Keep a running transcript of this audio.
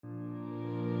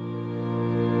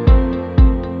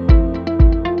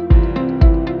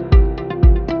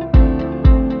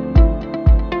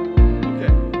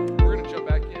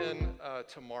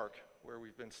to Mark, where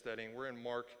we've been studying. We're in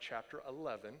Mark chapter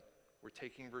 11. We're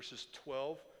taking verses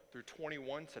 12 through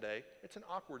 21 today. It's an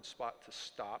awkward spot to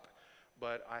stop,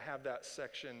 but I have that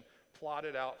section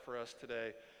plotted out for us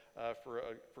today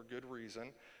for good reason.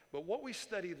 But what we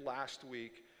studied last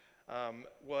week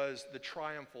was the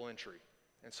triumphal entry.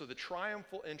 And so the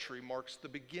triumphal entry marks the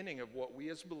beginning of what we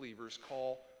as believers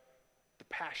call the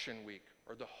Passion Week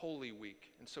or the Holy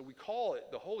Week. And so we call it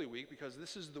the Holy Week because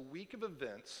this is the week of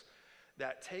events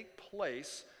that take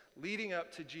place leading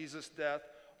up to Jesus' death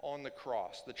on the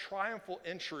cross. The triumphal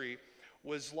entry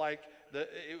was like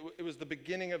it was the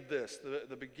beginning of this,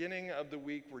 the beginning of the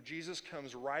week where Jesus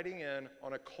comes riding in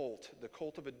on a colt, the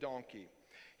colt of a donkey.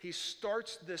 He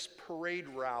starts this parade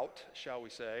route, shall we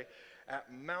say,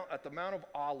 at the Mount of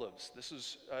Olives. This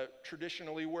is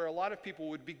traditionally where a lot of people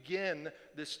would begin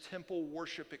this temple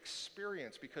worship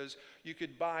experience because you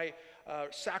could buy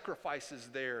sacrifices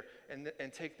there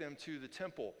and take them to the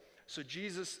temple. So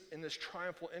Jesus, in this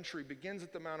triumphal entry, begins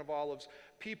at the Mount of Olives.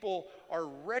 People are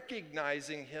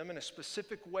recognizing him in a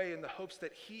specific way in the hopes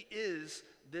that he is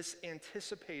this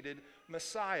anticipated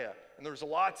Messiah. And there's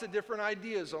lots of different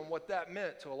ideas on what that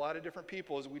meant to a lot of different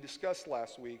people, as we discussed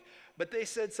last week. But they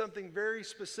said something very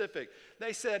specific.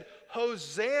 They said,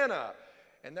 Hosanna.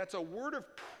 And that's a word of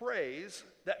praise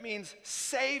that means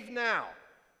save now.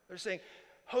 They're saying,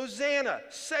 Hosanna,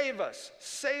 save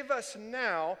us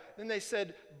now. Then they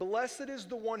said, blessed is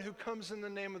the one who comes in the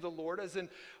name of the Lord. As in,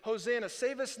 Hosanna,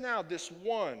 save us now, this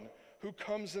one who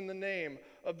comes in the name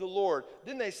of the Lord.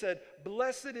 Then they said,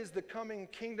 blessed is the coming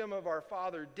kingdom of our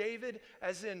father David.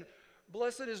 As in,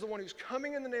 blessed is the one who's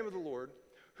coming in the name of the Lord,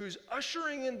 who's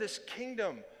ushering in this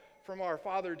kingdom from our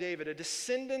father David, a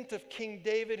descendant of King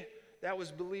David. That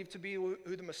was believed to be who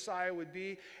the Messiah would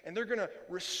be. And they're going to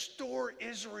restore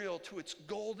Israel to its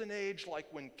golden age like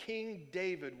when King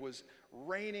David was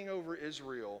reigning over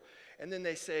Israel. And then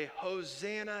they say,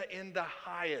 Hosanna in the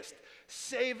highest.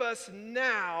 Save us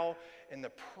now in the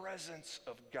presence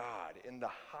of God in the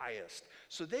highest.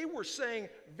 So they were saying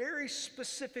very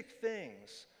specific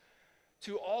things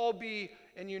to all be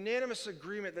in unanimous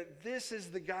agreement that this is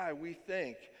the guy we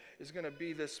think is going to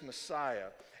be this Messiah.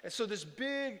 And so this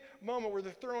big moment where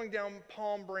they're throwing down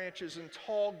palm branches and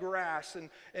tall grass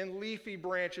and leafy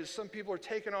branches. Some people are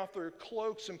taking off their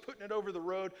cloaks and putting it over the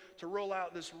road to roll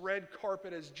out this red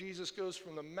carpet as Jesus goes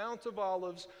from the Mount of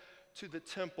Olives to the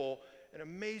temple. An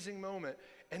amazing moment.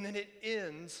 And then it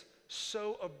ends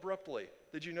so abruptly.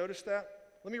 Did you notice that?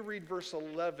 Let me read verse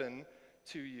 11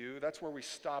 to you. That's where we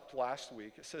stopped last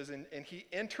week. It says, and he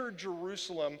entered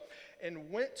Jerusalem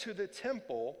and went to the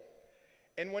temple.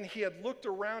 And when he had looked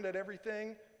around at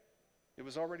everything, it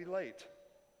was already late.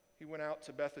 He went out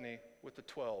to Bethany with the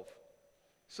 12.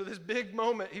 So this big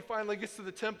moment, he finally gets to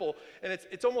the temple, and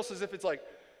it's almost as if it's like,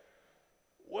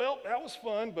 well, that was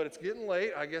fun, but it's getting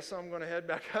late. I guess I'm going to head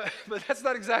back up. But that's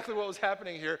not exactly what was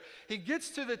happening here. He gets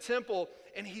to the temple,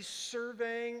 and he's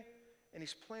surveying, and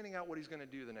he's planning out what he's going to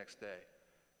do the next day.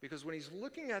 Because when he's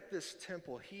looking at this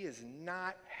temple, he is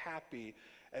not happy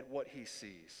at what he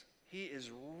sees. He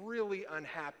is really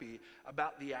unhappy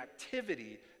about the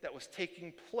activity that was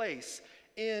taking place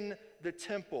in the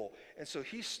temple. And so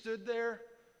he stood there,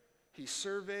 he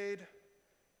surveyed,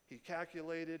 he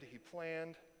calculated, he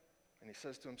planned, and he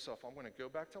says to himself, I'm going to go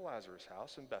back to Lazarus'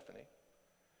 house in Bethany.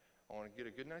 I want to get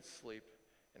a good night's sleep,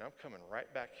 and I'm coming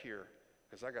right back here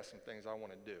because I got some things I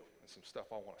want to do and some stuff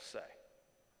I want to say.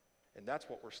 And that's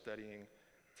what we're studying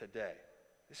today.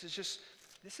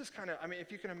 This is kind of,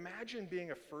 if you can imagine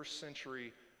being a first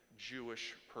century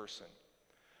Jewish person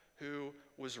who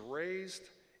was raised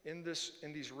in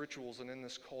these rituals and in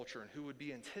this culture and who would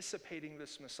be anticipating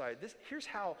this Messiah. Here's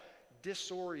how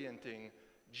disorienting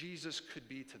Jesus could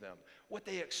be to them. What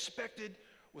they expected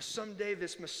was someday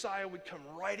this Messiah would come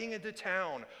riding into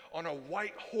town on a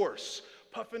white horse,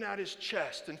 puffing out his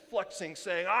chest and flexing,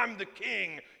 saying, I'm the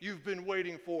king you've been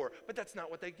waiting for. But that's not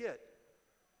what they get.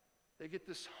 They get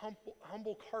this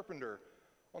humble carpenter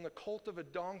on the colt of a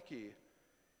donkey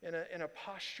in a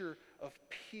posture of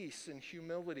peace and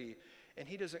humility. And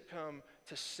he doesn't come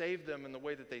to save them in the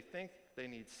way that they think they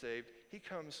need saved. He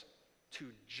comes to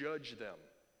judge them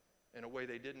in a way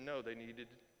they didn't know they needed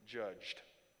judged.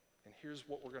 And here's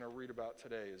what we're going to read about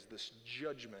today is this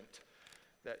judgment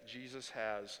that Jesus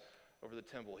has over the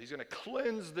temple. He's going to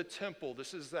cleanse the temple.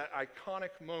 This is that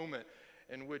iconic moment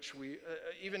in which we,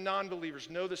 even non-believers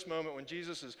know this moment when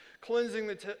Jesus is cleansing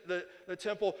the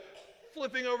temple,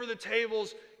 flipping over the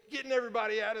tables, getting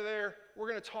everybody out of there. We're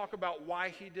going to talk about why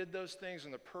he did those things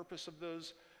and the purpose of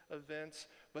those events.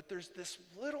 But there's this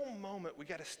little moment we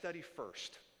got to study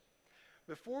first.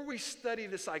 before we study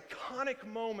this iconic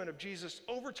moment of Jesus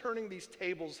overturning these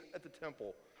tables at the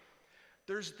temple,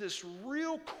 there's this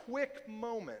real quick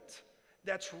moment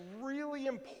that's really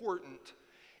important.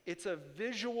 It's a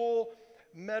visual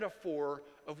metaphor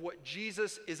of what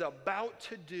Jesus is about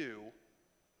to do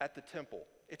at the temple.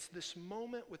 It's this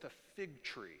moment with a fig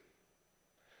tree.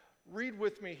 Read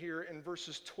with me here in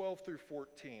verses 12 through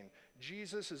 14.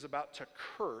 Jesus is about to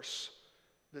curse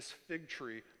this fig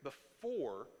tree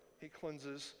before he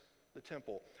cleanses the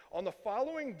temple. On the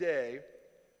following day,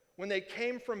 when they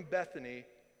came from Bethany,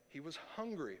 he was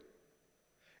hungry.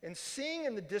 And seeing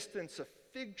in the distance a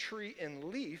fig tree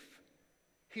in leaf,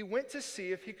 he went to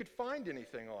see if he could find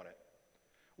anything on it.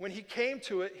 When he came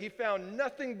to it, he found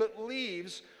nothing but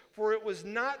leaves, for it was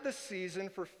not the season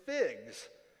for figs.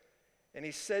 And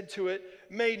he said to it,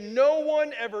 "May no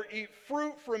one ever eat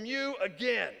fruit from you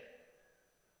again."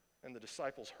 And the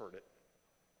disciples heard it.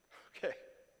 Okay,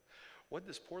 what did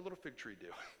this poor little fig tree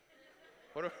do?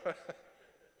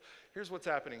 Here's what's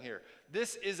happening here.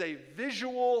 This is a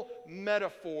visual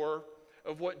metaphor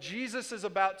of what Jesus is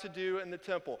about to do in the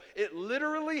temple. It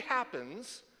literally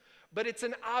happens, but it's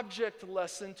an object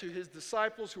lesson to his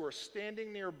disciples who are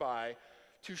standing nearby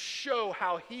to show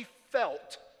how he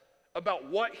felt about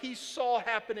what he saw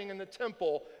happening in the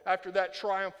temple after that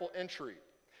triumphal entry.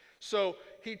 So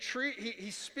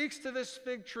he speaks to this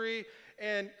fig tree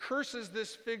and curses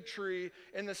this fig tree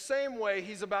in the same way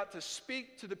he's about to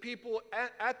speak to the people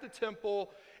at the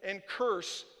temple and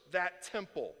curse that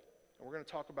temple. And we're going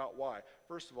to talk about why.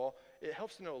 First of all, it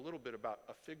helps to know a little bit about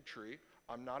a fig tree.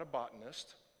 I'm not a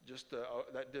botanist, just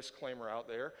that disclaimer out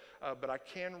there, but I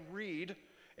can read.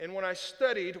 And when I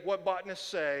studied what botanists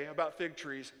say about fig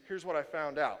trees, here's what I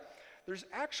found out. There's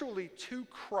actually two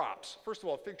crops. First of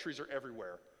all, fig trees are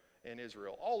everywhere in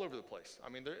Israel, all over the place. I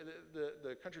mean,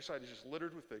 the countryside is just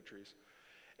littered with fig trees.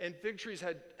 And fig trees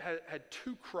had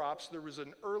two crops. There was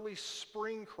an early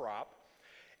spring crop,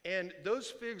 and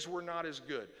those figs were not as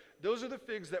good. Those are the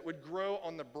figs that would grow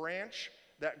on the branch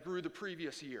that grew the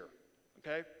previous year,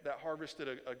 okay? That harvested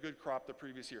a good crop the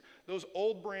previous year. Those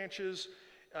old branches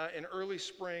in early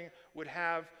spring would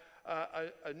have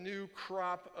a new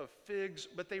crop of figs,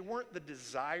 but they weren't the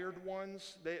desired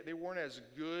ones. They weren't as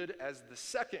good as the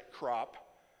second crop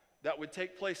that would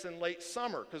take place in late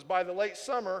summer, because by the late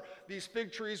summer, these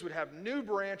fig trees would have new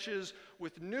branches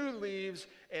with new leaves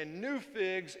and new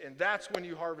figs, and that's when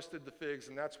you harvested the figs,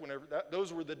 and that's whenever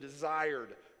those were the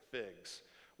desired figs.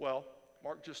 Well,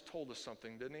 Mark just told us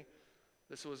something, didn't he?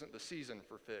 This wasn't the season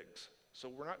for figs. So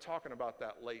we're not talking about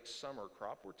that late summer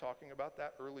crop. We're talking about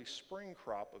that early spring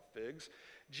crop of figs.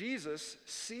 Jesus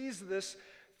sees this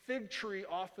fig tree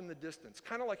off in the distance,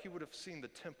 kind of like he would have seen the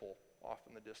temple off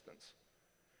in the distance.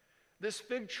 This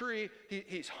fig tree,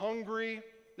 he's hungry.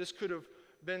 This could have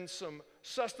been some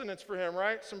sustenance for him,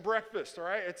 right? Some breakfast, all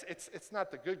right? It's not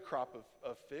the good crop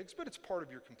of figs, but it's part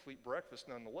of your complete breakfast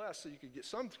nonetheless, so you could get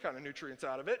some kind of nutrients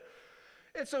out of it.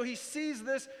 And so he sees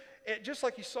this, just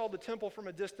like he saw the temple from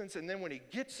a distance, and then when he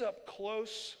gets up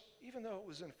close, even though it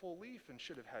was in full leaf and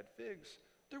should have had figs,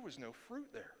 there was no fruit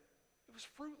there. It was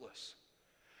fruitless.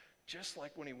 Just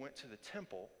like when he went to the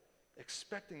temple,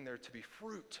 expecting there to be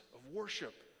fruit of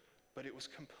worship, but it was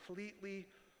completely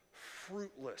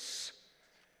fruitless.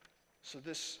 So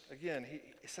this, again, he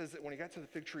says that when he got to the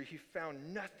fig tree, he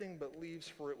found nothing but leaves,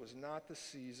 for it was not the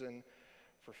season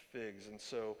for figs. And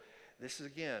so this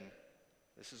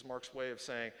is Mark's way of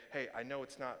saying, hey, I know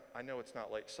it's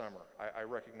not late summer. I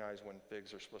recognize when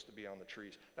figs are supposed to be on the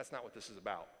trees. That's not what this is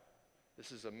about.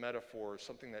 This is a metaphor,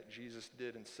 something that Jesus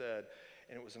did and said,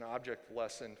 and it was an object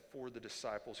lesson for the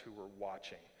disciples who were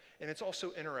watching. And it's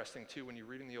also interesting, too, when you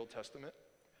read in the Old Testament,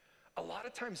 a lot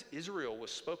of times Israel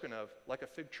was spoken of like a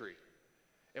fig tree.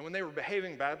 And when they were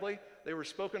behaving badly, they were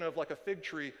spoken of like a fig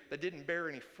tree that didn't bear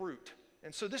any fruit.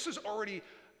 And so this is already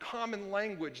common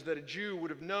language that a Jew would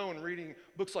have known reading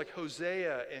books like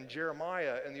Hosea and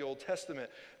Jeremiah in the Old Testament.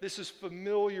 This is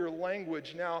familiar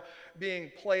language now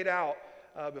being played out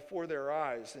before their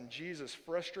eyes. And Jesus,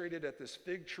 frustrated at this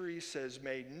fig tree, says,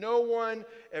 "May no one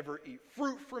ever eat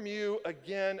fruit from you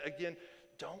again." Again,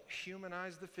 don't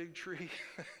humanize the fig tree.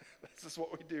 This is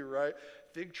what we do, right?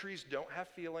 Fig trees don't have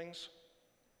feelings.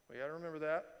 We got to remember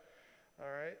that. All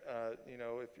right?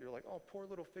 If you're like, oh, poor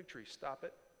little fig tree, stop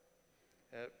it.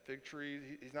 Fig tree,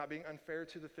 he's not being unfair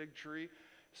to the fig tree,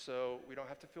 so we don't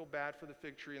have to feel bad for the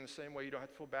fig tree in the same way you don't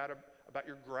have to feel bad about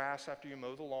your grass after you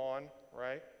mow the lawn,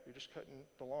 right? You're just cutting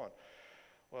the lawn.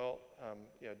 Well,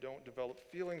 don't develop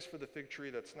feelings for the fig tree.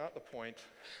 That's not the point.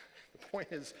 The point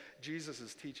is Jesus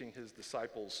is teaching his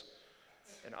disciples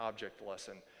an object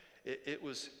lesson. It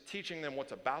was teaching them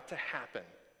what's about to happen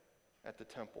at the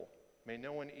temple. May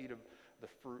no one eat of the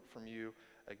fruit from you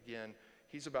again.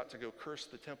 He's about to go curse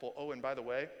the temple. Oh, and by the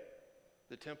way,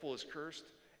 the temple is cursed,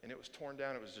 and it was torn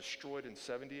down. It was destroyed in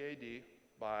 70 AD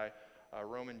by a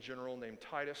Roman general named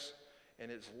Titus,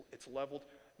 and it's leveled.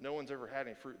 No one's ever had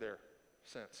any fruit there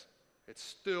since. It's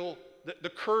still, the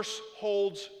curse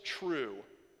holds true.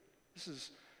 This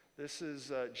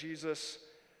is Jesus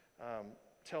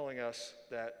telling us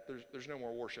that there's no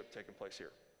more worship taking place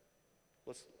here.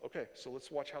 So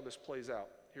let's watch how this plays out.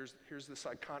 Here's this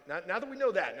icon. Now that we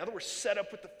know that, now that we're set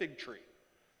up with the fig tree,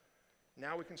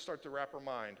 now we can start to wrap our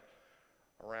mind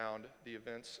around the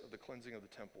events of the cleansing of the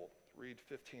temple. Read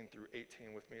 15 through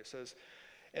 18 with me. It says,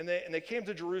 and they came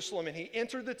to Jerusalem, and he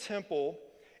entered the temple,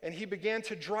 and he began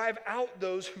to drive out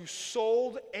those who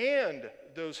sold and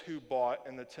those who bought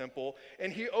in the temple.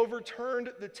 And he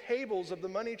overturned the tables of the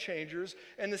money changers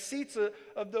and the seats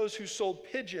of those who sold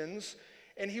pigeons.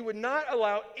 And he would not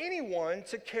allow anyone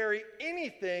to carry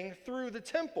anything through the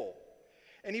temple.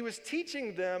 And he was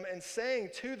teaching them and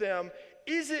saying to them,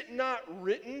 is it not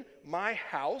written, my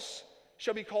house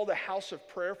shall be called a house of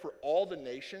prayer for all the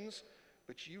nations?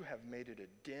 But you have made it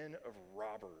a den of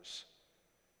robbers.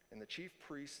 And the chief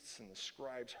priests and the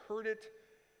scribes heard it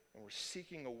and were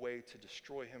seeking a way to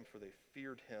destroy him, for they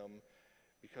feared him,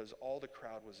 because all the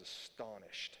crowd was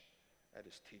astonished at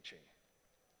his teaching.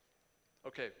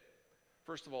 Okay,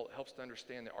 first of all, it helps to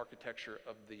understand the architecture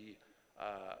of the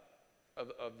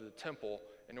temple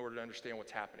in order to understand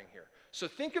what's happening here. So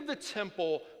think of the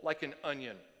temple like an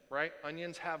onion, right?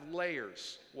 Onions have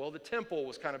layers. Well, the temple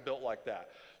was kind of built like that.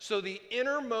 So the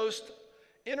innermost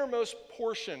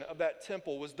portion of that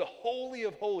temple was the Holy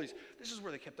of Holies. This is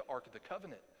where they kept the Ark of the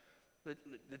Covenant.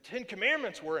 The Ten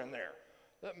Commandments were in there.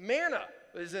 The manna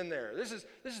is in there. This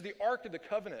is the Ark of the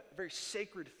Covenant, a very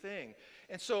sacred thing.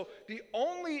 And so the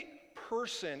only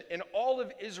person in all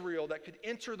of Israel that could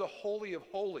enter the Holy of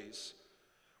Holies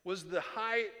was the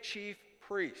high chief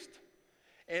priest.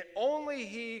 And only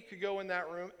he could go in that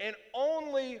room, and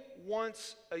only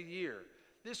once a year.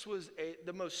 This was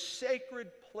the most sacred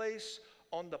place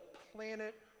on the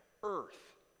planet Earth.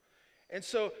 And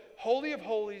so Holy of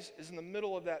Holies is in the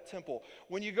middle of that temple.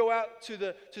 When you go out to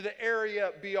the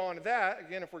area beyond that,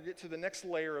 again, if we get to the next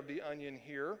layer of the onion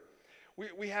here,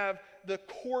 we have the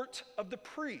court of the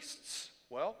priests.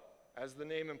 Well, as the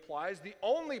name implies, the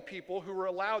only people who were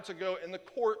allowed to go in the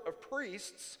court of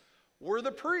priests were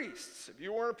the priests. If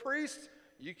you weren't a priest,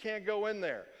 you can't go in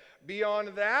there. Beyond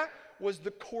that was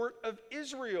the court of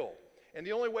Israel. And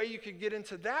the only way you could get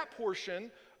into that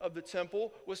portion of the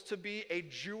temple was to be a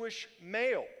Jewish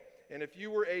male. And if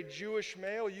you were a Jewish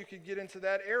male, you could get into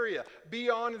that area.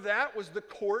 Beyond that was the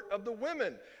court of the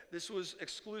women. This was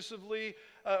exclusively,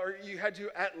 or you had to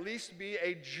at least be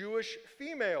a Jewish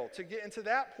female to get into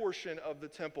that portion of the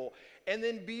temple. And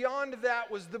then beyond that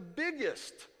was the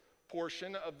biggest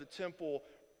portion of the temple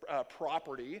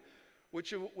property,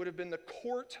 which would have been the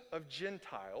court of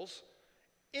Gentiles.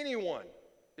 Anyone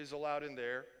is allowed in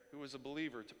there who was a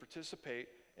believer to participate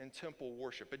in temple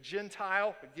worship. A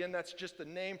Gentile, again, that's just a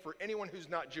name for anyone who's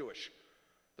not Jewish.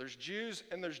 There's Jews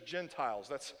and there's Gentiles.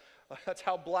 That's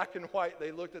how black and white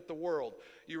they looked at the world.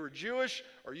 You were Jewish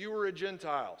or you were a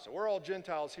Gentile. So we're all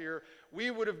Gentiles here.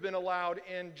 We would have been allowed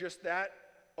in just that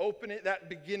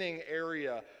beginning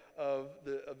area of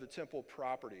the temple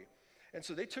property. And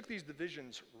so they took these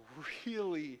divisions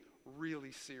really,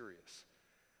 really serious.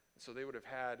 And so they would have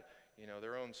had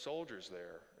their own soldiers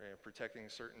there, protecting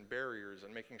certain barriers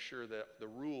and making sure that the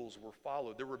rules were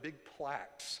followed. There were big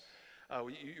plaques.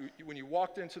 When you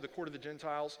walked into the court of the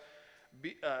Gentiles,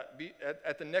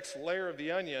 at the next layer of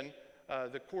the onion,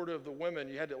 the court of the women,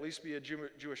 you had to at least be a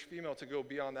Jewish female to go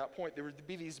beyond that point. There would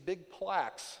be these big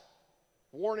plaques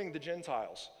warning the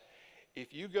Gentiles.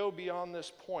 If you go beyond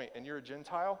this point and you're a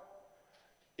Gentile,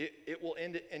 it will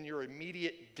end in your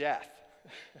immediate death.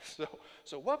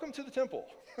 So welcome to the temple.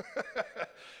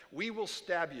 We will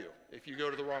stab you if you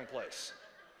go to the wrong place.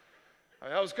 I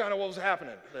mean, that was kind of what was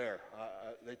happening there.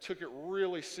 They took it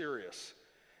really serious.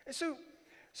 And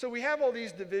so we have all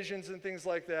these divisions and things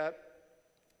like that.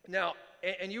 Now,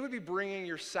 and you would be bringing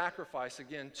your sacrifice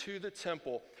again to the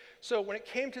temple. So when it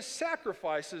came to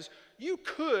sacrifices, you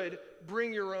could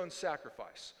bring your own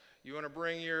sacrifice. You want to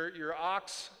bring your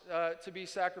ox to be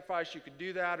sacrificed, you could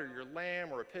do that, or your lamb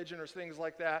or a pigeon or things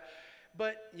like that.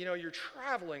 But, you're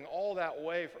traveling all that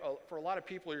way. For a lot of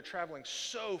people, you're traveling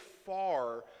so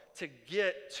far to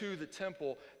get to the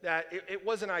temple that it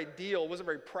wasn't ideal, it wasn't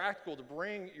very practical to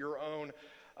bring your own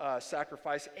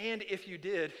sacrifice. And if you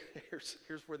did,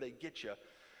 here's where they get you.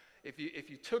 If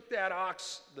you took that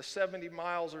ox the 70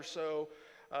 miles or so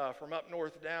from up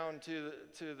north down to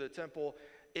the temple,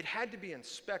 it had to be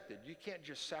inspected. You can't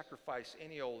just sacrifice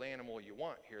any old animal you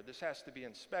want here. This has to be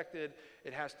inspected.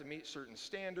 It has to meet certain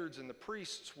standards, and the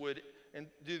priests would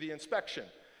do the inspection.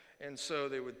 And so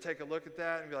they would take a look at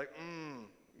that and be like,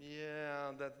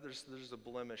 yeah, there's a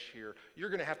blemish here. You're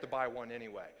going to have to buy one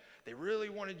anyway. They really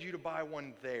wanted you to buy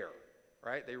one there,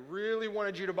 right? They really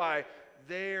wanted you to buy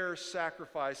their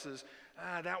sacrifices.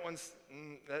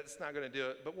 That's not going to do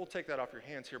it, but we'll take that off your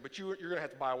hands here. But you're going to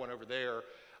have to buy one over there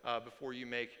before you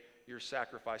make your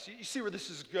sacrifice. You see where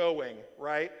this is going,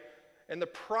 right? And the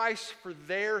price for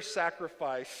their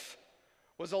sacrifice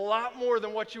was a lot more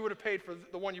than what you would have paid for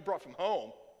the one you brought from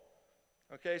home.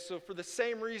 Okay, so for the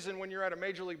same reason when you're at a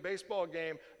Major League Baseball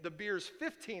game, the beer's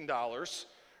 $15,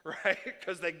 right?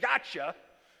 Because they got you.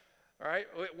 All right,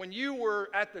 when you were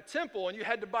at the temple and you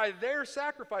had to buy their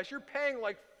sacrifice, you're paying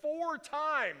like 4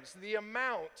 times the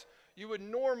amount you would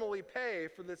normally pay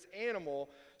for this animal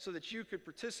so that you could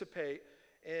participate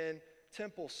in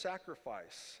temple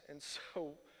sacrifice. And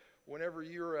so whenever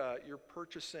you're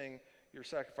purchasing your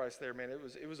sacrifice there, man,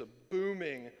 it was a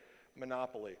booming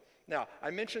monopoly. Now, I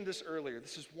mentioned this earlier.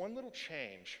 This is one little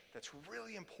change that's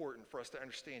really important for us to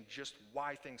understand just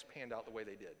why things panned out the way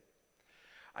they did.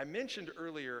 I mentioned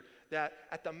earlier that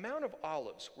at the Mount of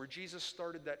Olives, where Jesus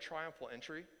started that triumphal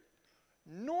entry,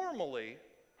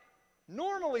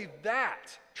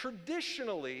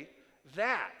 traditionally,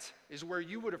 that is where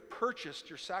you would have purchased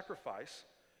your sacrifice,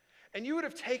 and you would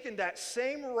have taken that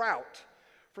same route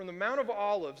from the Mount of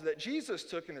Olives that Jesus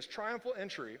took in his triumphal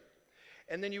entry,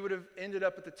 and then you would have ended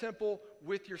up at the temple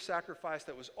with your sacrifice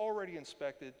that was already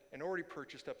inspected and already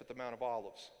purchased up at the Mount of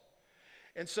Olives.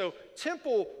 And so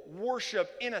temple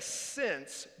worship, in a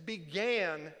sense,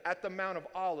 began at the Mount of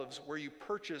Olives, where you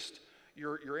purchased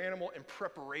your animal in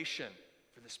preparation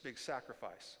for this big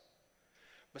sacrifice.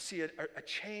 But see, a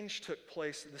change took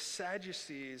place. The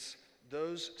Sadducees,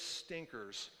 those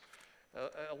stinkers,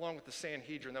 along with the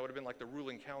Sanhedrin, that would have been like the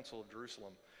ruling council of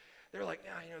Jerusalem, they were like,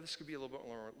 this could be a little bit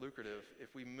more lucrative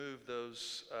if we move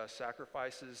those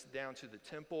sacrifices down to the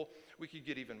temple. We could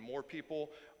get even more people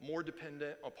more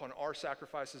dependent upon our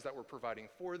sacrifices that we're providing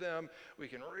for them. We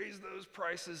can raise those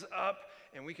prices up,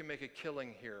 and we can make a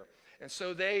killing here. And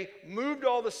so they moved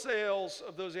all the sales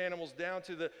of those animals down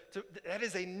to that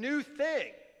is a new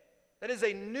thing. That is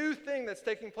a new thing that's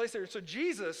taking place there. So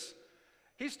Jesus,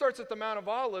 he starts at the Mount of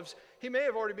Olives. He may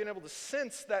have already been able to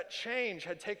sense that change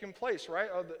had taken place, right?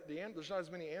 There's not as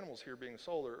many animals here being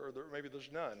sold, or maybe there's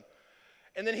none.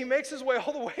 And then he makes his way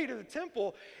all the way to the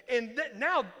temple, and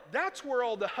now that's where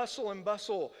all the hustle and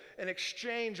bustle and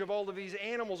exchange of all of these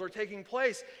animals are taking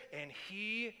place. And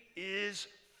he is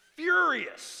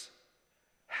furious.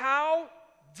 How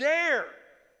dare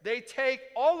they take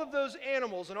all of those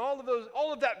animals and all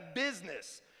of that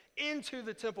business into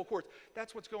the temple courts?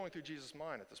 That's what's going through Jesus'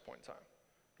 mind at this point in time.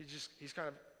 He's kind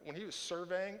of, when he was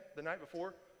surveying the night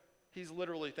before, he's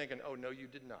literally thinking, oh, no, you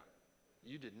did not.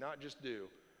 You did not just do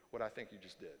what I think you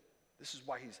just did. This is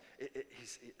why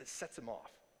it sets him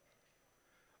off.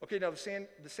 Okay, now the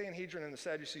Sanhedrin and the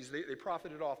Sadducees, they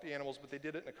profited off the animals, but they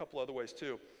did it in a couple other ways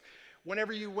too.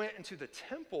 Whenever you went into the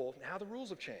temple, now the rules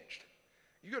have changed.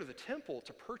 You go to the temple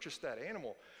to purchase that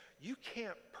animal. You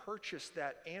can't purchase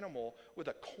that animal with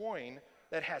a coin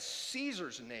that has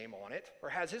Caesar's name on it or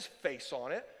has his face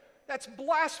on it. That's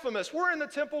blasphemous. We're in the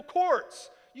temple courts.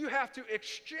 You have to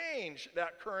exchange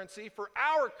that currency for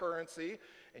our currency,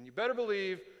 and you better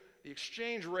believe the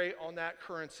exchange rate on that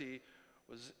currency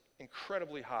was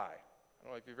incredibly high. I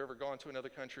don't know if you've ever gone to another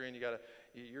country and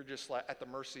you're just like at the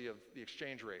mercy of the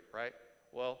exchange rate, right?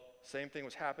 Well, same thing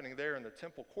was happening there in the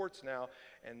temple courts now,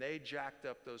 and they jacked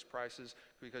up those prices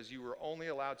because you were only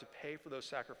allowed to pay for those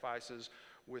sacrifices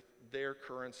with their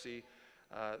currency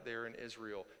there in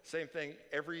Israel. Same thing,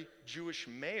 every Jewish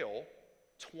male,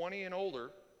 20 and older,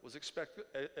 was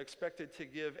expected to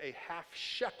give a half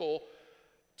shekel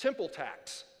temple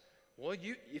tax. Well,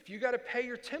 if you got to pay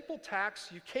your temple tax,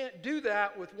 you can't do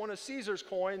that with one of Caesar's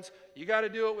coins. You got to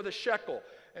do it with a shekel.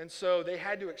 And so they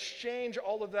had to exchange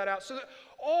all of that out. So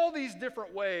all these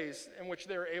different ways in which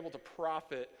they're able to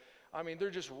profit, I mean, they're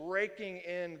just raking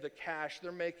in the cash.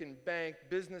 They're making bank.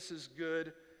 Business is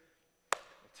good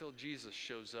until Jesus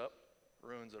shows up,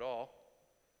 ruins it all,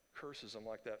 curses them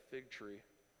like that fig tree. It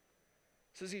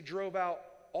says he drove out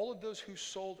all of those who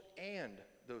sold and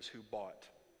those who bought.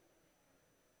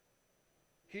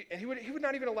 He would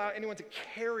not even allow anyone to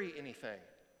carry anything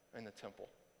in the temple.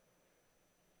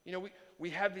 You know, we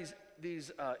have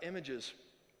these images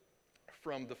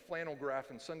from the flannel graph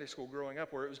in Sunday school growing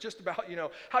up where it was just about,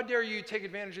 how dare you take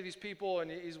advantage of these people, and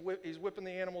he's whipping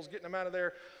the animals, getting them out of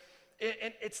there.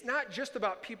 And it's not just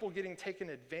about people getting taken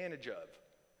advantage of.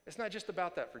 It's not just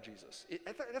about that for Jesus.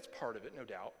 That's part of it, no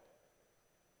doubt.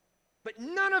 But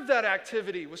none of that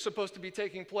activity was supposed to be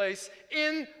taking place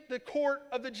in the court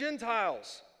of the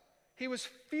Gentiles. He was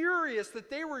furious that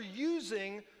they were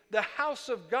using the house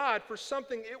of God for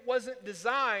something it wasn't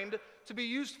designed to be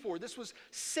used for. This was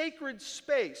sacred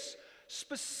space,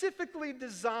 specifically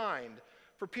designed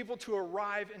for people to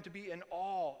arrive and to be in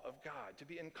awe of God, to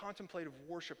be in contemplative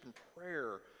worship and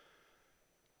prayer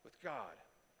with God.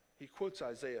 He quotes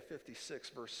Isaiah 56,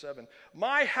 verse 7.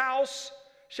 My house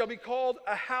shall be called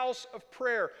a house of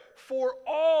prayer for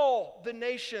all the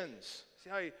nations. See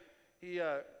how he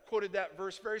quoted that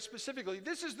verse very specifically.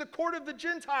 This is the court of the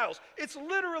Gentiles. It's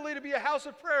literally to be a house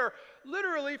of prayer,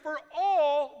 literally for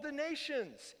all the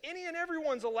nations. Any and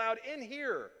everyone's allowed in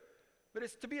here, but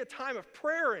it's to be a time of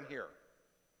prayer in here.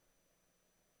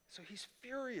 So he's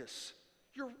furious.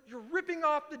 You're ripping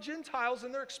off the Gentiles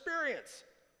and their experience,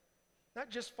 not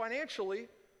just financially,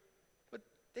 but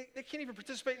they can't even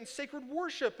participate in sacred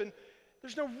worship, and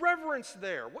there's no reverence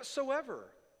there whatsoever.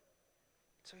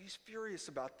 So he's furious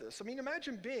about this. I mean,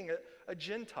 imagine being a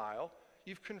Gentile.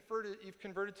 You've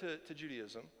converted to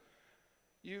Judaism.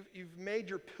 You've made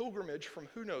your pilgrimage from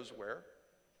who knows where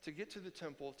to get to the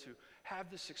temple, to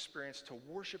have this experience, to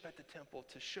worship at the temple,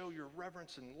 to show your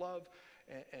reverence and love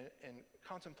and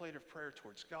contemplative prayer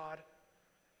towards God.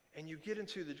 And you get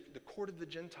into the court of the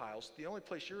Gentiles, the only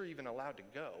place you're even allowed to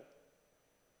go.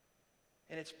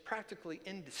 And it's practically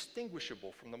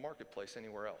indistinguishable from the marketplace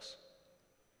anywhere else.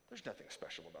 There's nothing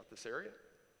special about this area.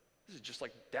 This is just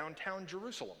like downtown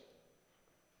Jerusalem.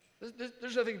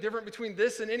 There's nothing different between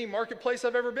this and any marketplace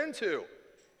I've ever been to.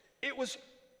 It was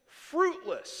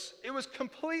fruitless. It was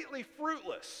completely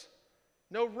fruitless.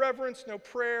 No reverence, no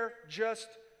prayer, just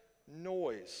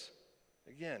noise.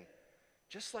 Again,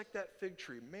 just like that fig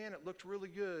tree. Man, it looked really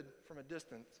good from a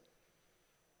distance.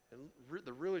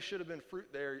 There really should have been fruit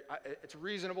there. It's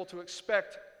reasonable to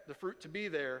expect the fruit to be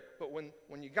there, but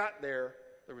when you got there,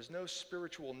 there was no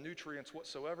spiritual nutrients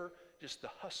whatsoever, just the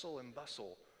hustle and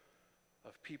bustle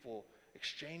of people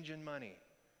exchanging money,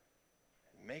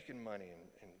 and making money,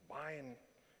 and buying,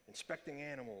 inspecting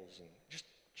animals, and just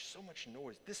so much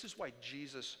noise. This is why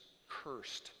Jesus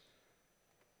cursed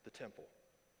the temple.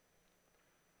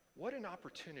 What an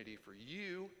opportunity for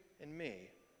you and me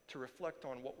to reflect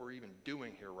on what we're even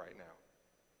doing here right now,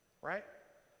 right?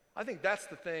 I think that's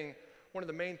the thing, one of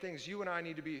the main things you and I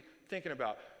need to be thinking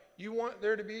about. You want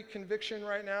there to be conviction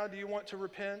right now? Do you want to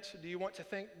repent? Do you want to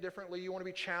think differently? You want to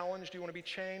be challenged? Do you want to be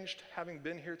changed having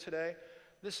been here today?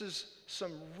 This is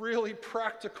some really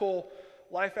practical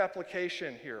life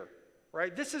application here,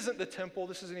 right? This isn't the temple.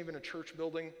 This isn't even a church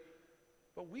building.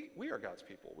 But we are God's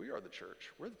people. We are the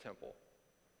church. We're the temple,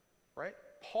 right?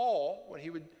 Paul, when he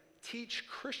would teach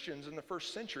Christians in the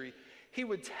first century, he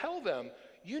would tell them,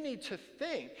 you need to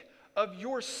think of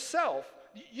yourself.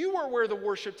 You are where the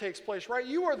worship takes place, right?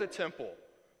 You are the temple.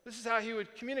 This is how he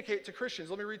would communicate to Christians.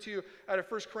 Let me read to you out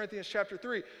of 1 Corinthians chapter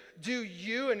 3. Do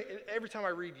you, and every time I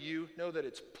read you, know that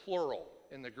it's plural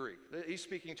in the Greek. He's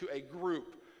speaking to a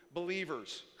group,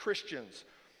 believers, Christians.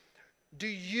 Do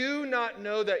you not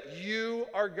know that you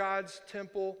are God's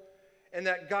temple and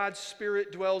that God's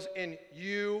Spirit dwells in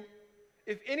you?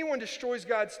 If anyone destroys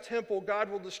God's temple, God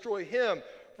will destroy him,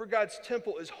 for God's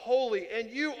temple is holy, and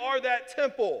you are that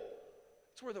temple.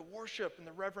 It's where the worship and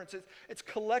the reverence is. It's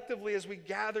collectively as we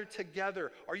gather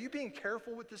together. Are you being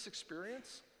careful with this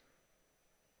experience?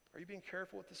 Are you being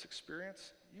careful with this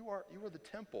experience? You are the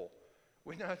temple.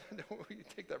 We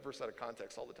take that verse out of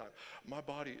context all the time. My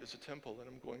body is a temple and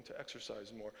I'm going to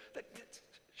exercise more.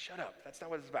 Shut up. That's not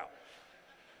what it's about.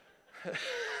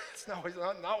 It's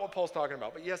not what Paul's talking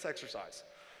about, but yes, exercise.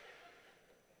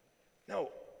 No,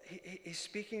 he's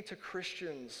speaking to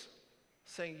Christians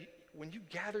saying, when you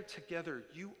gather together,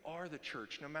 you are the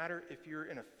church. No matter if you're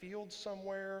in a field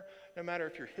somewhere, no matter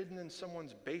if you're hidden in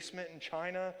someone's basement in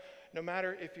China, no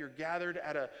matter if you're gathered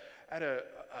at a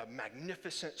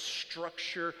magnificent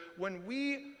structure. When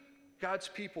we, God's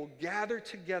people, gather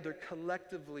together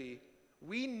collectively,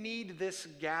 we need this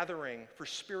gathering for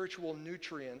spiritual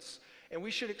nutrients, and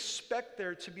we should expect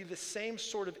there to be the same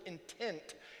sort of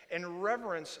intent and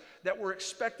reverence that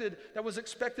was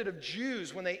expected of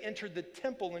Jews when they entered the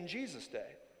temple in Jesus' day.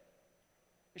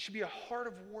 It should be a heart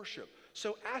of worship.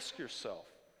 So ask yourself,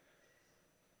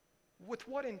 with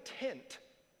what intent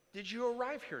did you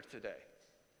arrive here today?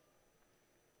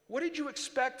 What did you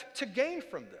expect to gain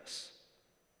from this?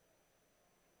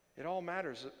 It all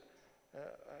matters,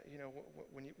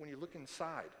 when you look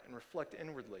inside and reflect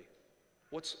inwardly.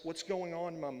 What's going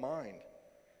on in my mind?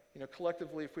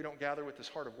 collectively, if we don't gather with this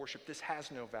heart of worship, this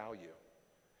has no value.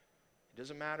 It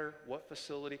doesn't matter what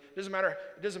facility. It doesn't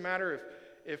matter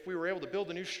if we were able to build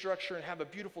a new structure and have a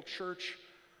beautiful church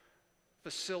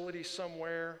facility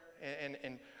somewhere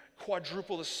and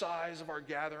quadruple the size of our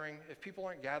gathering. If people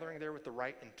aren't gathering there with the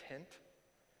right intent,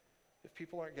 if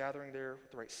people aren't gathering there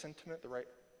with the right sentiment, the right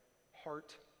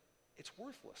heart, it's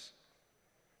worthless.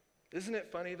 Isn't it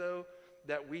funny, though,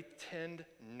 that we tend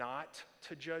not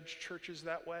to judge churches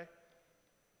that way?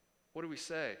 What do we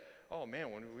say? Oh man,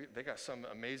 they got some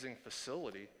amazing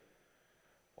facility.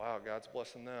 Wow, God's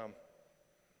blessing them.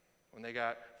 When they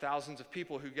got thousands of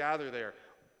people who gather there,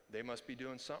 they must be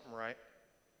doing something right.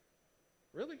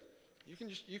 Really?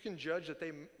 You can judge that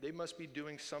they must be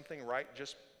doing something right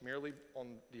just merely on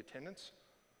the attendance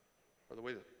or the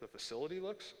way the facility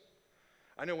looks?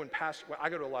 I know I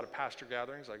go to a lot of pastor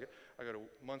gatherings. I go to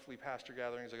monthly pastor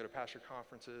gatherings. I go to pastor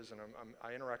conferences, and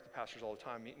I interact with pastors all the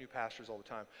time, meet new pastors all the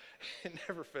time. It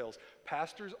never fails.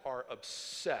 Pastors are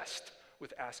obsessed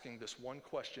with asking this one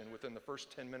question within the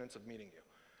first 10 minutes of meeting you.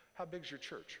 How big's your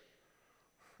church?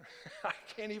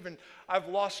 I've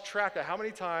lost track of how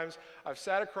many times I've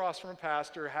sat across from a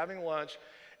pastor having lunch,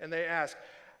 and they ask,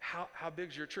 how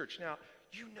big's your church? Now,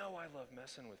 I love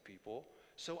messing with people,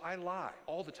 so I lie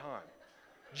all the time.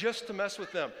 Just to mess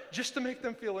with them, just to make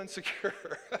them feel insecure.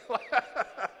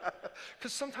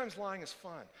 Because sometimes lying is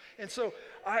fun. And so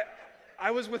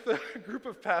I was with a group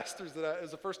of pastors it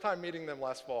was the first time meeting them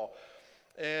last fall.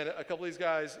 And a couple of these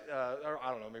guys, I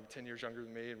don't know, maybe 10 years younger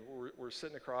than me, and we're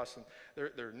sitting across, and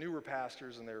they're newer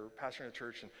pastors, and they're pastoring a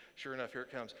church, and sure enough, here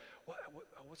it comes.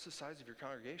 What's the size of your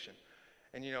congregation?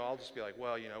 And, I'll just be like,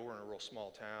 well, we're in a real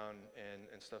small town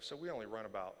and stuff, so we only run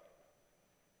about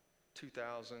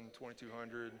 2,000,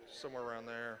 2,200, somewhere around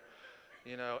there,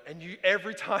 and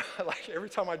every time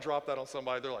I drop that on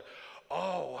somebody, they're like,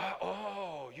 oh,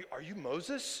 wow, are you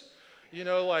Moses?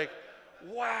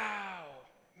 Wow,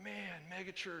 man,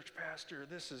 mega church pastor,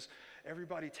 this is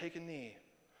everybody take a knee,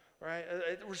 right?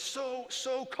 We're so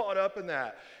caught up in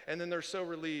that, and then they're so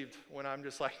relieved when I'm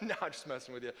just like, no, I'm just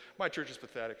messing with you. My church is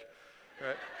pathetic,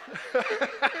 right?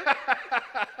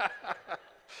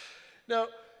 Now,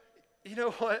 you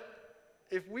know what?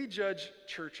 If we judge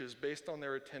churches based on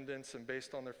their attendance and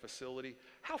based on their facility,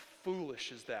 how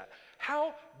foolish is that?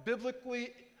 How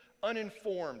biblically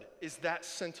uninformed is that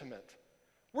sentiment?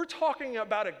 We're talking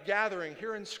about a gathering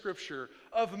here in Scripture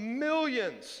of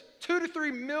millions. 2 to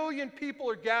 3 million people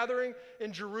are gathering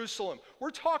in Jerusalem.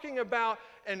 We're talking about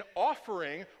an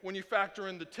offering when you factor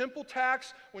in the temple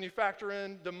tax, when you factor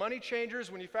in the money changers,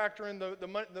 when you factor in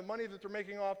the money that they're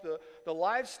making off the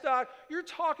livestock. You're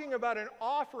talking about an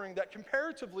offering that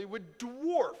comparatively would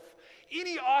dwarf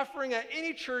any offering at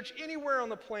any church anywhere on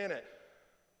the planet.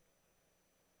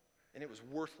 And it was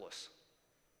worthless.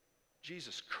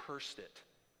 Jesus cursed it.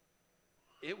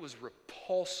 It was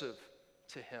repulsive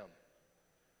to him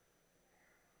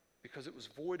because it was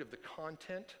void of the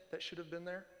content that should have been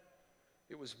there.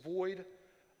 It was void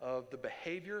of the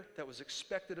behavior that was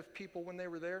expected of people when they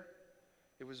were there.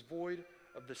 It was void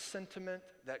of the sentiment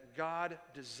that God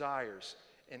desires.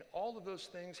 And all of those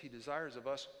things he desires of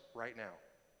us right now.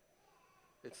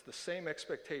 It's the same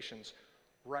expectations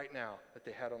right now that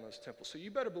they had on those temples. So you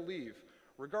better believe,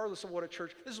 regardless of what a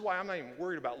church, this is why I'm not even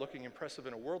worried about looking impressive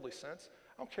in a worldly sense.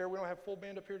 I don't care we don't have full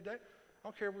band up here today. I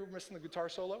don't care if we were missing the guitar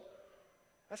solo.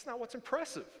 That's not what's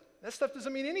impressive. That stuff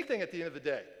doesn't mean anything at the end of the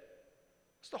day.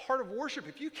 It's the heart of worship.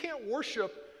 If you can't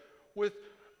worship with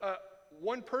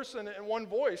one person and one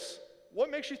voice,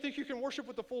 what makes you think you can worship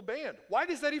with the full band? Why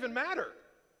does that even matter?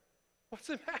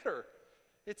 What's it matter?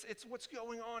 It's what's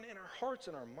going on in our hearts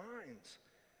and our minds.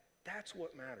 That's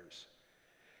what matters.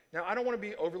 Now, I don't want to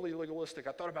be overly legalistic.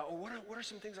 I thought about, what are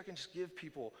some things I can just give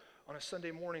people on a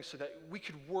Sunday morning so that we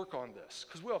could work on this?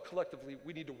 Because we all collectively,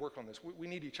 we need to work on this. We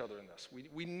need each other in this.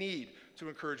 We need to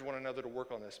encourage one another to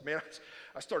work on this. Man,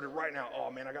 I started right now,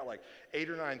 I got like 8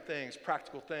 or 9 things,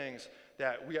 practical things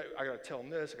that I got to tell them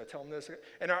this, I got to tell them this.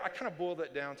 And I kind of boiled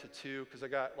that down to 2 because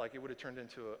it would have turned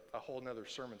into a whole nother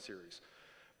sermon series.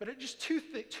 But it just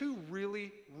two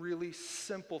really, really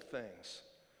simple things.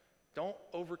 Don't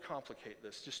overcomplicate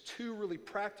this. Just 2 really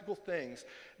practical things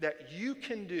that you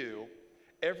can do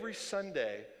every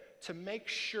Sunday to make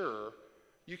sure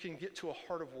you can get to a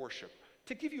heart of worship,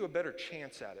 to give you a better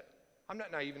chance at it. I'm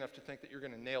not naive enough to think that you're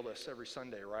going to nail this every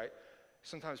Sunday, right?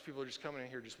 Sometimes people are just coming in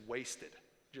here just wasted,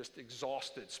 just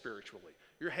exhausted spiritually.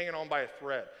 You're hanging on by a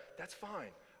thread. That's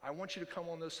fine. I want you to come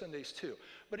on those Sundays too.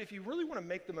 But if you really want to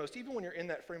make the most, even when you're in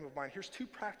that frame of mind, here's 2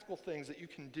 practical things that you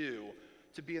can do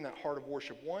to be in that heart of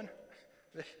worship. One,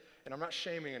 and I'm not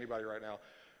shaming anybody right now,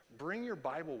 bring your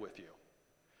Bible with you.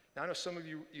 Now, I know some of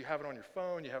you have it on your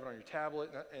phone, you have it on your tablet,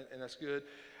 and that's good.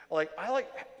 Like, I like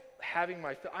having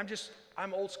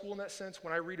I'm old school in that sense.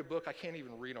 When I read a book, I can't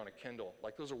even read on a Kindle.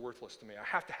 Like, those are worthless to me. I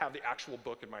have to have the actual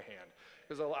book in my hand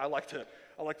because I like to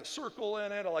circle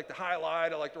in it, I like to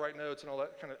highlight, I like to write notes and all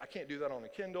that kind of. I can't do that on a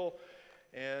Kindle.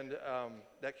 And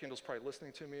that Kindle's probably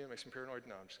listening to me. It makes me paranoid.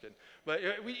 No, I'm just kidding. But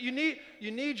you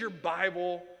need your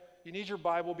Bible. You need your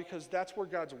Bible because that's where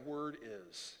God's Word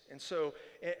is. And so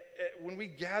when we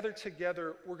gather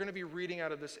together, we're going to be reading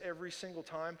out of this every single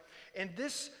time. And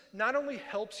this not only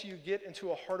helps you get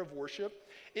into a heart of worship,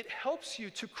 it helps you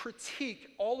to critique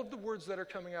all of the words that are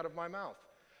coming out of my mouth.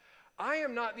 I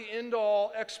am not the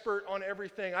end-all expert on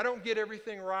everything. I don't get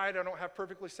everything right. I don't have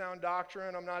perfectly sound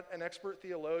doctrine. I'm not an expert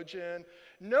theologian.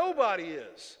 Nobody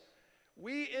is.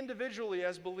 We individually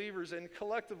as believers and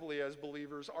collectively as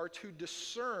believers are to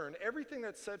discern everything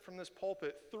that's said from this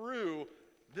pulpit through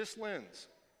this lens.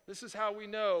 This is how we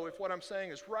know if what I'm saying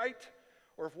is right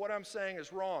or if what I'm saying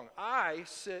is wrong. I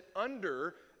sit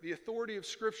under the authority of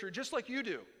Scripture just like you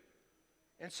do.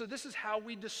 And so this is how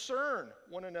we discern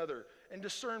one another and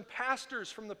discern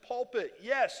pastors from the pulpit.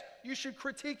 Yes, you should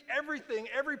critique everything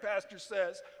every pastor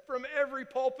says from every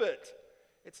pulpit.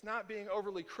 It's not being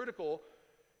overly critical.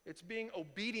 It's being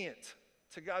obedient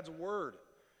to God's word.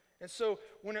 And so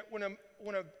when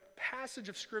a passage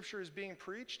of Scripture is being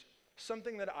preached,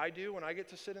 something that I do when I get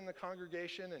to sit in the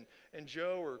congregation and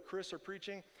Joe or Chris are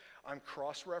preaching, I'm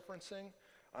cross-referencing.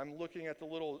 I'm looking at the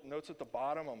little notes at the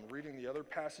bottom. I'm reading the other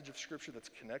passage of Scripture that's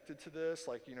connected to this.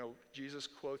 Like, Jesus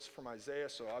quotes from Isaiah,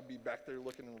 so I'll be back there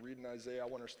looking and reading Isaiah. I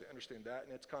want to understand that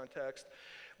in its context.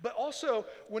 But also,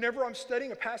 whenever I'm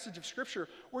studying a passage of Scripture,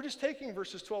 we're just taking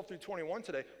verses 12 through 21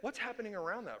 today. What's happening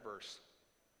around that verse?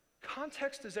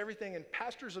 Context is everything, and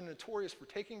pastors are notorious for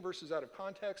taking verses out of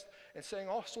context and saying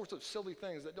all sorts of silly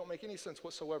things that don't make any sense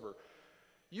whatsoever.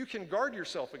 You can guard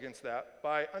yourself against that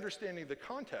by understanding the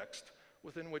context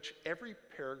within which every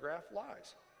paragraph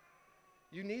lies.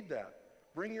 You need that.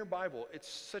 Bring your Bible. It's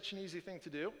such an easy thing to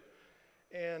do,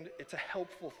 and it's a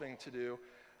helpful thing to do.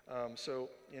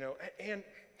 And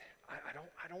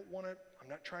I don't want to, I'm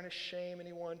not trying to shame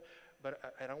anyone, but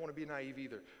I don't want to be naive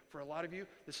either. For a lot of you,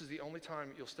 this is the only time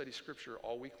you'll study Scripture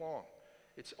all week long.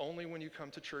 It's only when you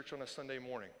come to church on a Sunday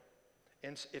morning.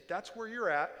 And if that's where you're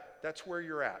at, that's where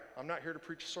you're at. I'm not here to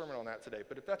preach a sermon on that today,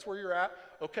 but if that's where you're at,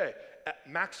 okay,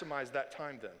 maximize that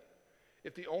time then.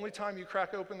 If the only time you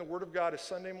crack open the Word of God is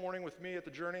Sunday morning with me at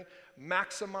the Journey,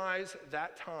 maximize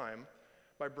that time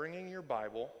by bringing your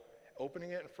Bible,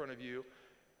 opening it in front of you,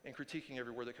 and critiquing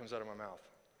every word that comes out of my mouth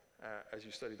as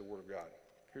you study the Word of God.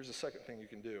 Here's the second thing you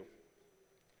can do.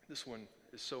 This one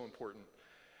is so important,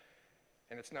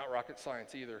 and it's not rocket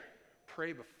science either.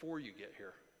 Pray before you get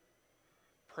here.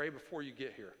 Pray before you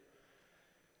get here.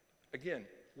 Again,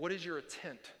 what is your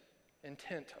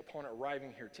intent upon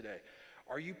arriving here today?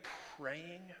 Are you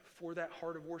praying for that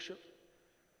heart of worship?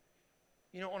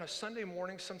 On a Sunday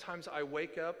morning, sometimes I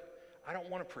wake up, I don't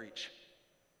want to preach.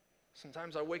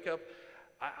 Sometimes I wake up,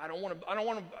 I don't want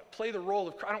to play the role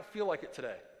of, I don't feel like it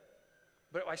today.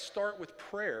 But I start with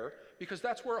prayer because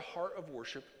that's where a heart of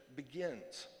worship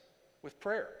begins, with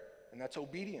prayer. And that's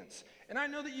obedience. And I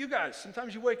know that you guys,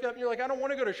 sometimes you wake up and you're like, I don't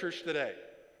want to go to church today.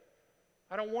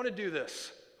 I don't want to do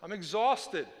this. I'm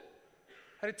exhausted.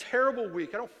 I had a terrible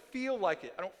week. I don't feel like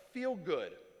it. I don't feel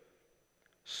good.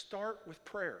 Start with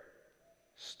prayer.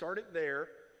 Start it there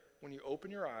when you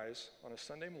open your eyes on a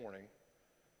Sunday morning.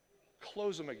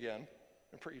 Close them again.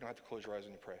 And pray. You don't have to close your eyes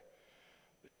when you pray.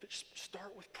 But just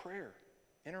start with prayer.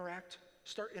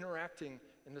 Start interacting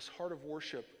in this heart of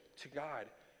worship to God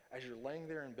as you're laying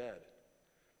there in bed.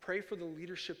 Pray for the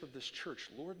leadership of this church.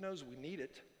 Lord knows we need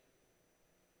it.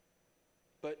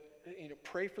 But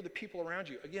pray for the people around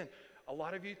you. Again, a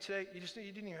lot of you today, you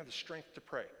didn't even have the strength to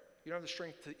pray. You don't have the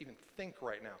strength to even think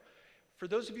right now. For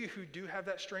those of you who do have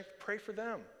that strength, pray for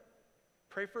them.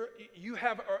 You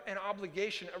have an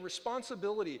obligation, a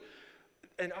responsibility,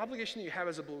 an obligation that you have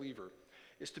as a believer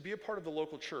is to be a part of the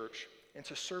local church and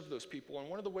to serve those people. And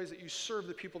one of the ways that you serve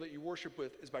the people that you worship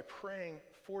with is by praying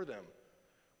for them.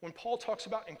 When Paul talks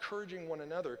about encouraging one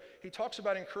another, he talks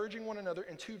about encouraging one another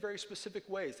in two very specific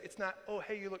ways. It's not, oh,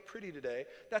 hey, you look pretty today.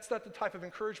 That's not the type of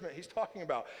encouragement he's talking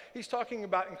about. He's talking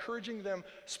about encouraging them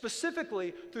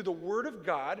specifically through the Word of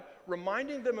God,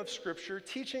 reminding them of Scripture,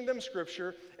 teaching them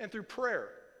Scripture, and through prayer.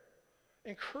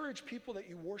 Encourage people that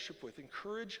you worship with.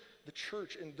 Encourage the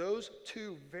church in those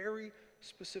two very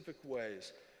specific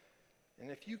ways.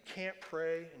 And if you can't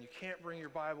pray and you can't bring your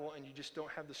Bible and you just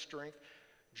don't have the strength,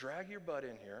 drag your butt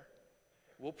in here.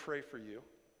 We'll pray for you.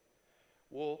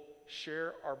 We'll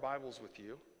share our Bibles with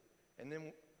you. And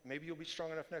then maybe you'll be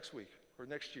strong enough next week or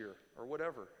next year or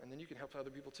whatever, and then you can help other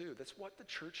people too. That's what the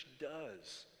church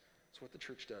does. That's what the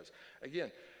church does.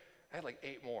 Again, I had like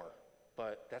 8 more,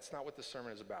 but that's not what this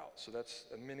sermon is about. So that's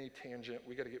a mini tangent.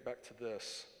 We got to get back to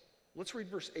this. Let's read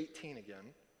verse 18 again,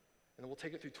 and then we'll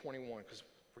take it through 21 because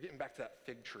we're getting back to that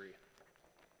fig tree.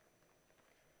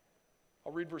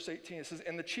 I'll read verse 18. It says,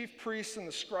 "And the chief priests and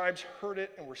the scribes heard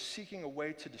it and were seeking a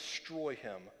way to destroy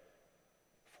him,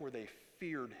 for they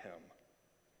feared him,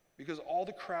 because all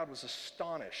the crowd was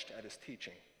astonished at his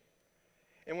teaching.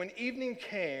 And when evening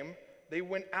came, they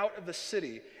went out of the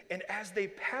city, and as they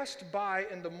passed by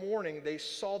in the morning, they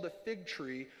saw the fig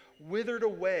tree withered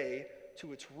away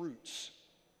to its roots.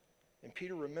 And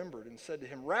Peter remembered and said to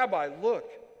him, 'Rabbi, look,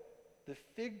 the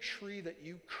fig tree that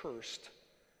you cursed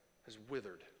has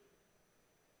withered.'"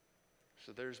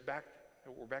 So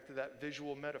we're back to that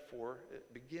visual metaphor.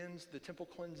 The temple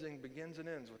cleansing begins and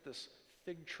ends with this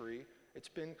fig tree. It's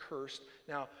been cursed.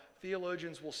 Now,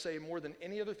 theologians will say more than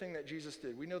any other thing that Jesus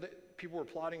did. We know that people were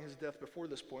plotting his death before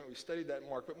this point. We studied that in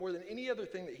Mark. But more than any other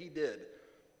thing that he did,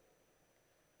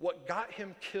 what got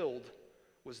him killed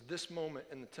was this moment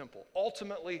in the temple.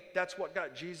 Ultimately, that's what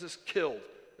got Jesus killed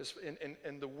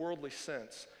in the worldly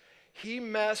sense. He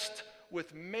messed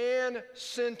with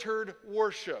man-centered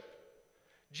worship.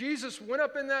 Jesus went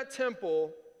up in that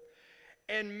temple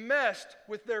and messed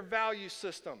with their value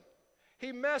system.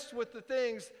 He messed with the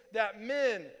things that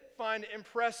men find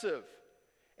impressive,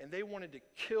 and they wanted to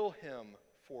kill him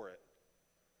for it.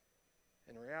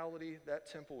 In reality, that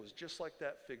temple was just like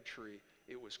that fig tree.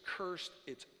 It was cursed.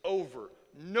 It's over.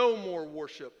 No more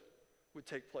worship would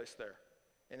take place there,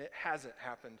 and it hasn't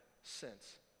happened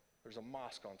since. There's a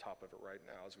mosque on top of it right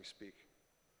now as we speak.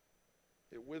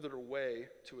 It withered away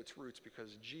to its roots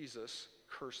because Jesus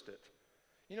cursed it.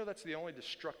 You know, that's the only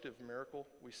destructive miracle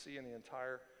we see in the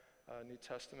entire New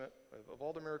Testament. Of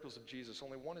all the miracles of Jesus,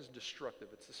 only one is destructive.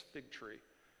 It's this fig tree.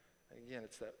 And again,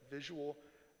 it's that visual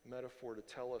metaphor to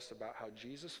tell us about how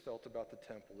Jesus felt about the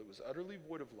temple. It was utterly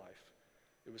void of life.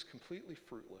 It was completely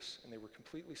fruitless, and they were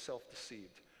completely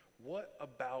self-deceived. What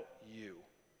about you?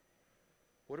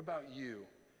 What about you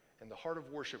and the heart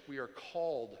of worship we are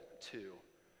called to?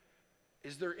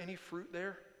 Is there any fruit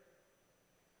there?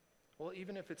 Well,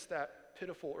 even if it's that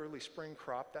pitiful early spring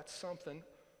crop, that's something.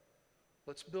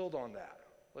 Let's build on that.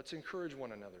 Let's encourage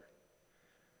one another.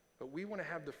 But we want to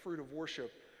have the fruit of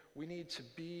worship. We need to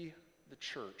be the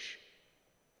church.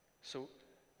 So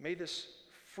may this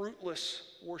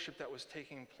fruitless worship that was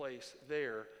taking place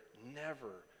there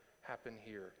never happen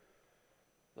here.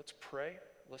 Let's pray.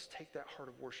 Let's take that heart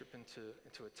of worship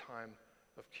into a time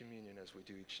of communion as we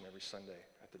do each and every Sunday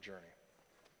at the Journey.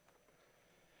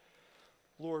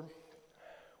 Lord,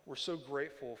 we're so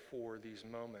grateful for these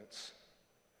moments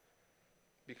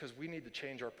because we need to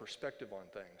change our perspective on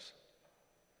things.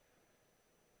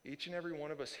 Each and every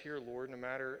one of us here, Lord, no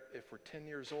matter if we're 10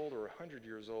 years old or 100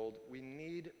 years old, we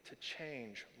need to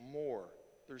change more.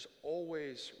 There's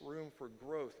always room for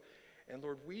growth. And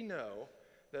Lord, we know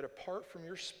that apart from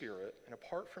your Spirit and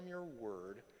apart from your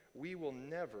word, we will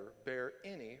never bear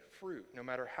any fruit, no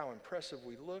matter how impressive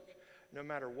we look, no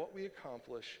matter what we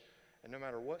accomplish, and no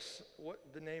matter what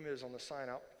the name is on the sign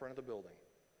out front of the building.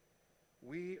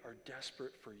 We are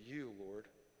desperate for you, Lord.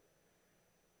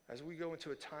 As we go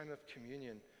into a time of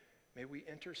communion, may we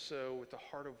enter so with the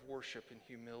heart of worship and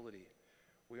humility.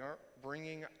 We aren't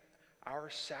bringing our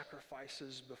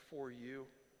sacrifices before you.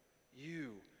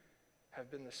 You have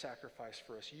been the sacrifice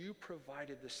for us. You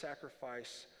provided the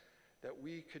sacrifice that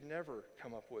we could never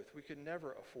come up with, we could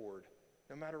never afford,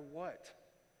 no matter what.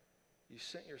 You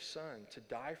sent your Son to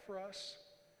die for us,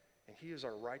 and he is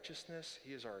our righteousness.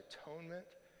 He is our atonement.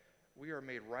 We are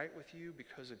made right with you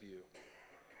because of you.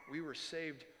 We were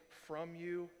saved from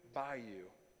you, by you.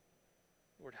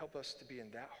 Lord, help us to be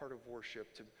in that heart of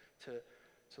worship,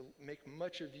 to make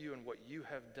much of you and what you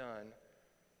have done,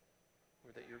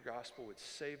 Lord, that your gospel would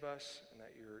save us and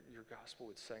that your gospel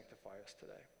would sanctify us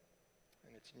today.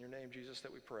 And it's in your name, Jesus,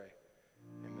 that we pray.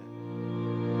 Amen.